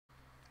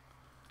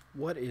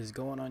What is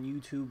going on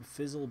YouTube?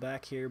 Fizzle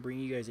back here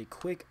bringing you guys a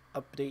quick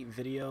update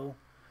video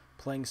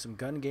playing some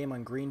gun game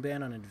on Green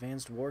Band on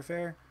Advanced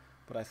Warfare,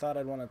 but I thought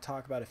I'd want to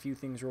talk about a few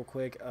things real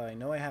quick. I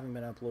know I haven't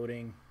been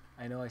uploading.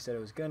 I know I said I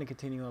was going to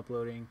continue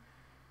uploading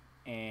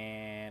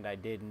and I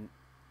didn't,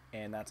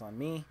 and that's on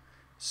me.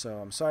 So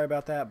I'm sorry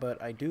about that,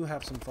 but I do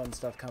have some fun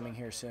stuff coming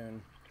here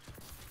soon.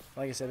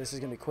 Like I said, this is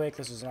going to be quick.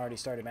 This was an already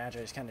started match. I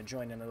just kind of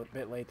joined in a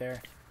bit late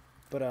there.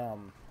 But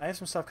I have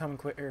some stuff coming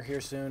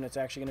here soon. It's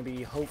actually going to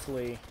be,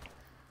 hopefully,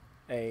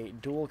 a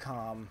dual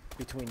comm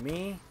between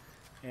me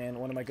and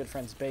one of my good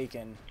friends,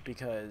 Bacon,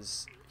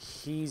 because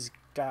he's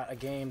got a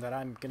game that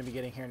I'm going to be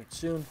getting here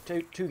soon.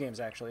 Two games,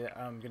 actually, that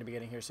I'm going to be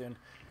getting here soon. And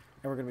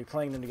we're going to be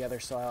playing them together,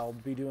 so I'll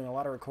be doing a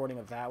lot of recording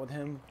of that with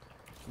him.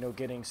 You know,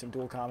 getting some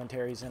dual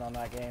commentaries in on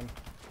that game.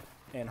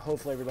 And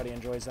hopefully everybody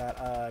enjoys that.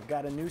 I've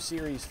got a new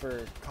series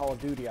for Call of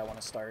Duty I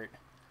want to start,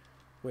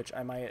 which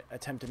I might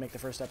attempt to make the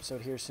first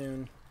episode here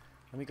soon.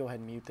 Let me go ahead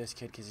and mute this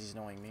kid because he's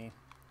annoying me.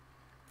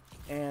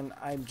 And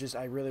I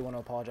really want to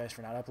apologize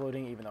for not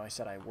uploading, even though I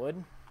said I would.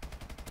 And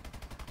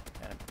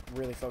I'm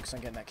really focused on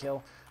getting that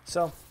kill.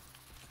 So,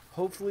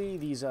 hopefully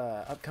these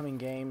upcoming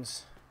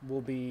games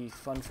will be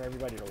fun for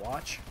everybody to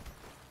watch,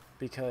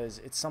 because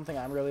it's something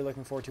I'm really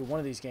looking forward to.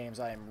 One of these games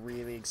I am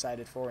really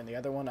excited for, and the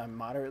other one I'm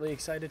moderately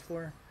excited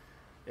for.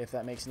 If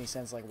that makes any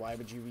sense, like, why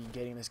would you be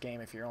getting this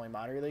game if you're only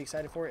moderately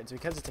excited for it? It's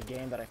because it's a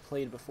game that I've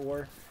played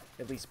before,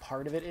 at least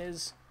part of it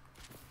is.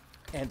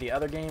 And the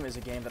other game is a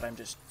game that I'm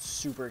just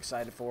super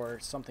excited for,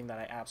 something that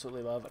I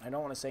absolutely love. And I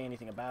don't want to say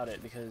anything about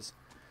it because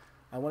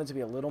I want it to be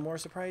a little more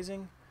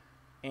surprising.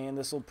 And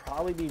this will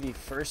probably be the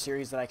first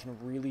series that I can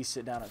really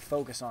sit down and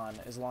focus on,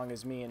 as long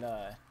as me and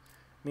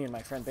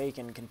my friend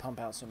Bacon can pump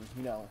out some,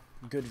 you know,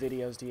 good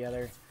videos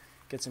together,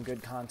 get some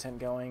good content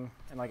going.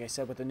 And like I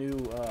said, with the new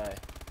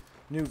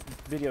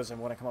videos I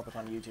want to come up with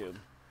on YouTube.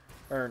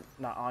 Or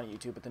not on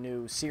YouTube, but the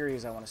new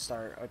series I want to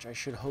start, which I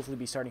should hopefully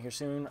be starting here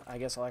soon. I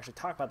guess I'll actually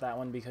talk about that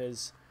one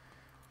because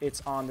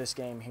it's on this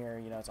game here.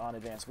 You know, it's on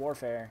Advanced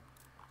Warfare.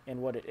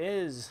 And what it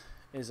is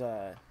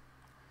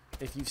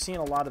if you've seen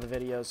a lot of the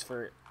videos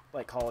for,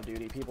 like, Call of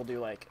Duty, people do,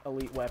 like,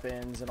 elite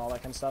weapons and all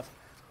that kind of stuff.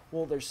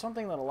 Well, there's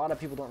something that a lot of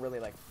people don't really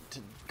like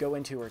to go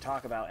into or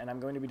talk about, and I'm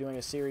going to be doing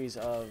a series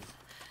of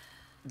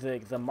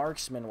the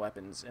marksman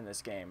weapons in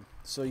this game.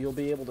 So you'll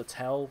be able to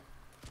tell,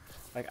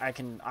 like,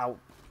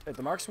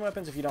 the marksman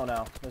weapons, if you don't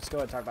know, let's go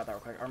ahead and talk about that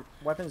real quick, are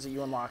weapons that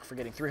you unlock for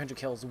getting 300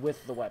 kills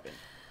with the weapon.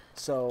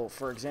 So,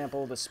 for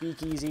example, the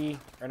Speakeasy,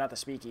 or not the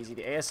Speakeasy,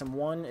 the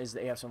ASM-1 is the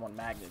ASM-1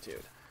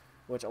 Magnitude,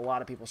 which a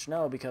lot of people should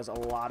know because a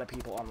lot of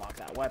people unlock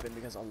that weapon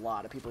because a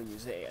lot of people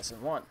use the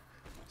ASM-1.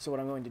 So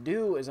what I'm going to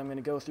do is I'm going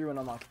to go through and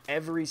unlock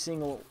every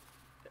single,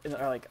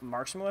 like,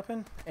 marksman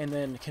weapon, and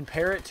then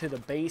compare it to the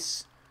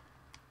base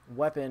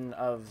weapon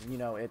of, you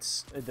know,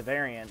 it's the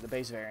variant, the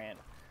base variant,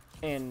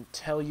 and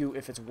tell you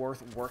if it's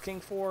worth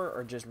working for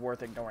or just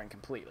worth ignoring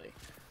completely.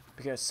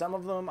 Because some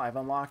of them I've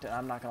unlocked, and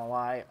I'm not going to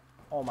lie,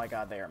 oh my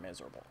god, they are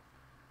miserable.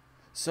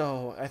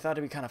 So I thought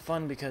it'd be kind of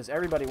fun because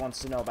everybody wants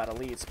to know about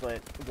elites, but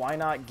why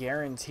not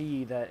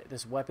guarantee that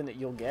this weapon that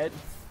you'll get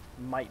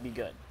might be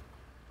good?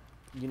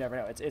 You never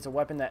know. It's a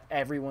weapon that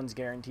everyone's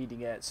guaranteed to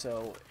get,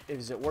 so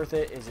is it worth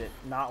it? Is it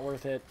not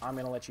worth it? I'm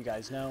going to let you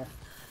guys know.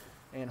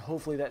 And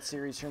hopefully that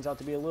series turns out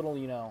to be a little,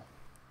 you know,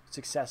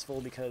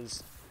 successful,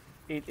 because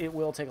it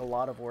will take a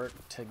lot of work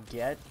to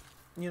get,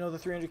 you know, the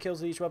 300 kills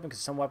with each weapon,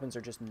 because some weapons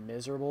are just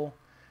miserable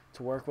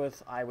to work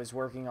with. I was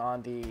working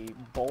on the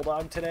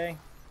Bulldog today,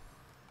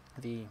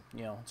 the,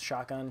 you know,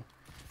 shotgun,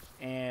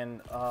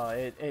 and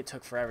it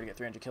took forever to get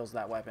 300 kills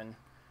with that weapon.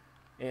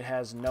 It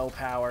has no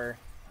power,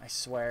 I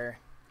swear.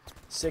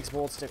 6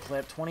 bullets to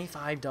clip,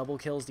 25 double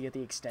kills to get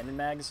the extended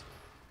mags.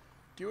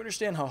 Do you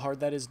understand how hard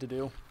that is to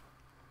do?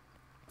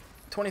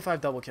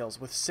 25 double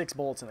kills with 6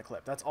 bullets in the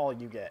clip, that's all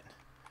you get.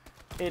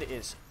 It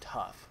is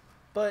tough,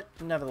 but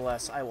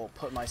nevertheless, I will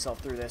put myself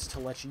through this to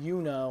let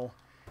you know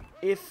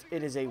if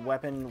it is a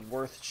weapon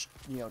worth,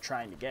 you know,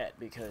 trying to get,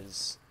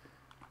 because,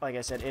 like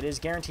I said, it is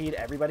guaranteed.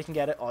 Everybody can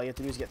get it. All you have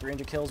to do is get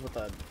 300 kills with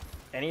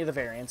any of the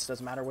variants.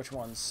 Doesn't matter which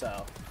ones.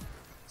 So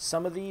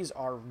some of these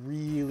are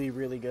really,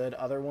 really good.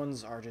 Other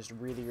ones are just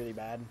really, really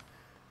bad.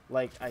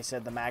 Like I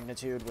said, the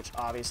Magnitude, which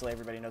obviously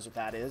everybody knows what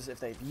that is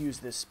if they've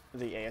used the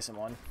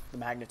ASM-1. The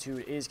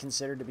Magnitude is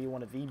considered to be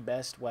one of the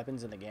best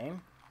weapons in the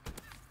game.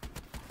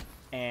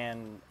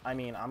 And, I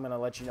mean, I'm going to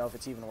let you know if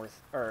it's even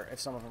worth, or if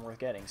some of them are worth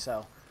getting.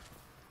 So,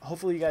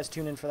 hopefully you guys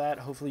tune in for that.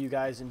 Hopefully you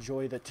guys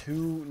enjoy the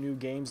 2 new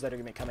games that are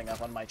going to be coming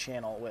up on my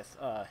channel with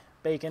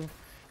Bacon.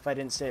 If I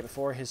didn't say it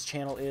before, his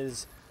channel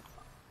is,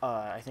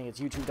 I think it's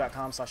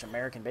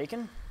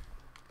youtube.com/AmericanBacon.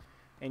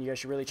 And you guys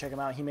should really check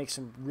him out. He makes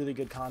some really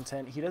good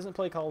content. He doesn't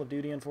play Call of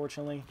Duty,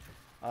 unfortunately.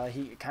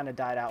 He kind of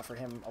died out for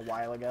him a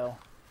while ago.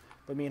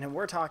 But me and him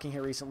were talking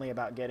here recently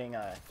about getting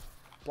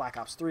Black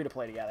Ops 3 to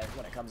play together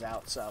when it comes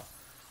out. So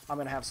I'm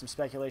going to have some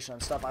speculation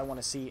on stuff I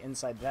want to see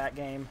inside that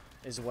game,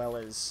 as well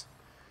as,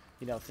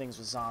 you know, things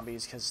with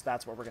zombies, because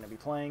that's what we're going to be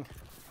playing.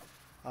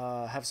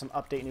 Have some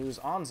update news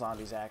on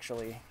zombies,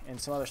 actually, and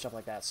some other stuff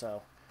like that.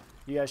 So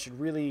you guys should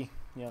really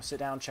you know, sit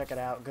down, check it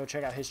out. Go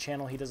check out his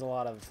channel. He does a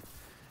lot of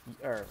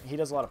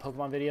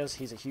Pokemon videos.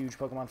 He's a huge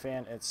Pokemon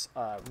fan. It's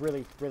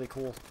really, really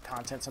cool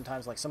content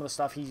sometimes. Like some of the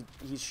stuff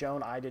he's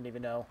shown I didn't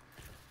even know,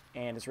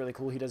 and it's really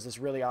cool. He does this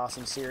really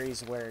awesome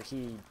series where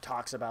he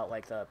talks about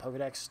like the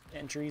Pokedex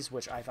entries,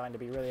 which I find to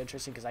be really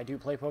interesting because I do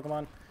play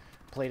Pokemon.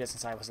 Played it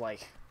since I was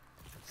like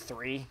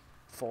 3,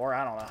 4.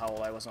 I don't know how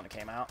old I was when it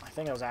came out. I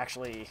think I was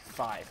actually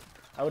 5.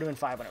 I would have been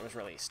 5 when it was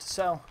released.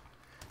 So,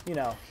 you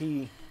know,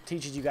 he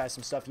teaches you guys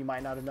some stuff you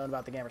might not have known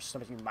about the game or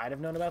some stuff you might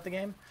have known about the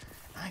game.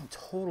 I'm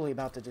totally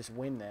about to just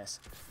win this.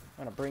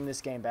 I'm going to bring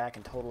this game back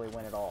and totally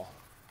win it all.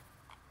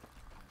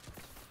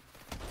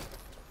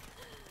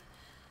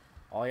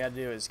 All you got to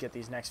do is get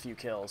these next few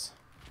kills.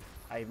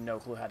 I have no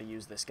clue how to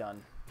use this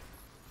gun.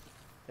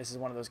 This is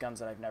one of those guns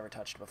that I've never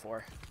touched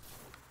before.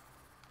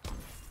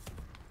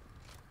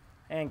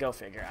 And go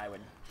figure, I would,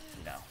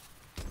 you know,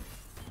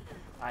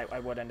 I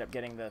would end up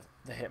getting the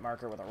hit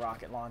marker with a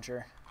rocket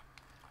launcher.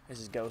 This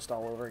is Ghost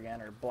all over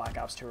again, or Black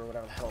Ops 2 or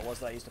whatever the hell it was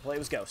that I used to play. It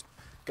was Ghost.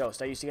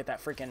 Ghost. I used to get that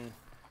freaking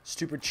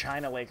stupid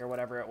China Lake or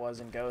whatever it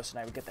was in Ghost, and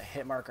I would get the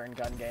hit marker in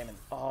gun game, and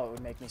oh, it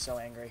would make me so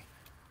angry.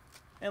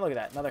 And look at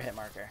that, another hit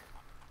marker.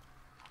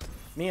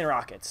 Me and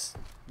Rockets,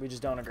 we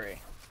just don't agree.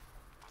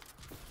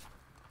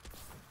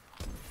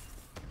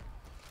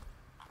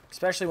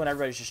 Especially when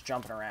everybody's just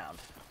jumping around.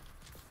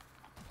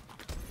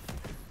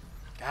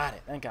 Got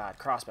it, thank God,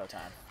 crossbow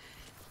time.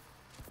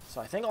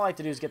 So I think all I have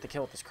to do is get the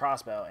kill with this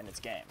crossbow, and it's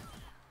game.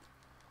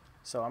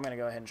 So I'm going to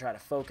go ahead and try to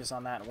focus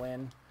on that and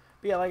win.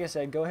 But yeah, like I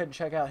said, go ahead and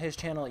check out his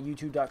channel at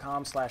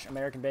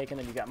youtube.com/AmericanBacon.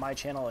 Then you got my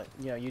channel at,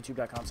 you know,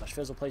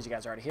 youtube.com/FizzlePlays. You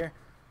guys already here.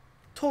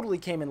 Totally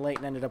came in late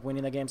and ended up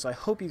winning the game. So I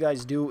hope you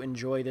guys do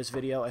enjoy this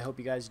video. I hope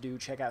you guys do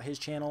check out his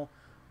channel.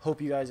 Hope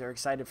you guys are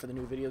excited for the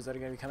new videos that are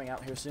going to be coming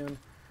out here soon.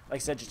 Like I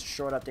said, just a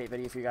short update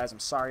video for you guys. I'm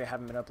sorry I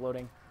haven't been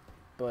uploading.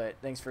 But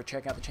thanks for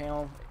checking out the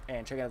channel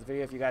and checking out the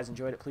video. If you guys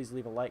enjoyed it, please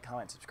leave a like,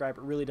 comment, subscribe.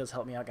 It really does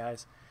help me out,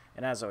 guys.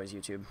 And as always,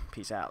 YouTube,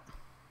 peace out.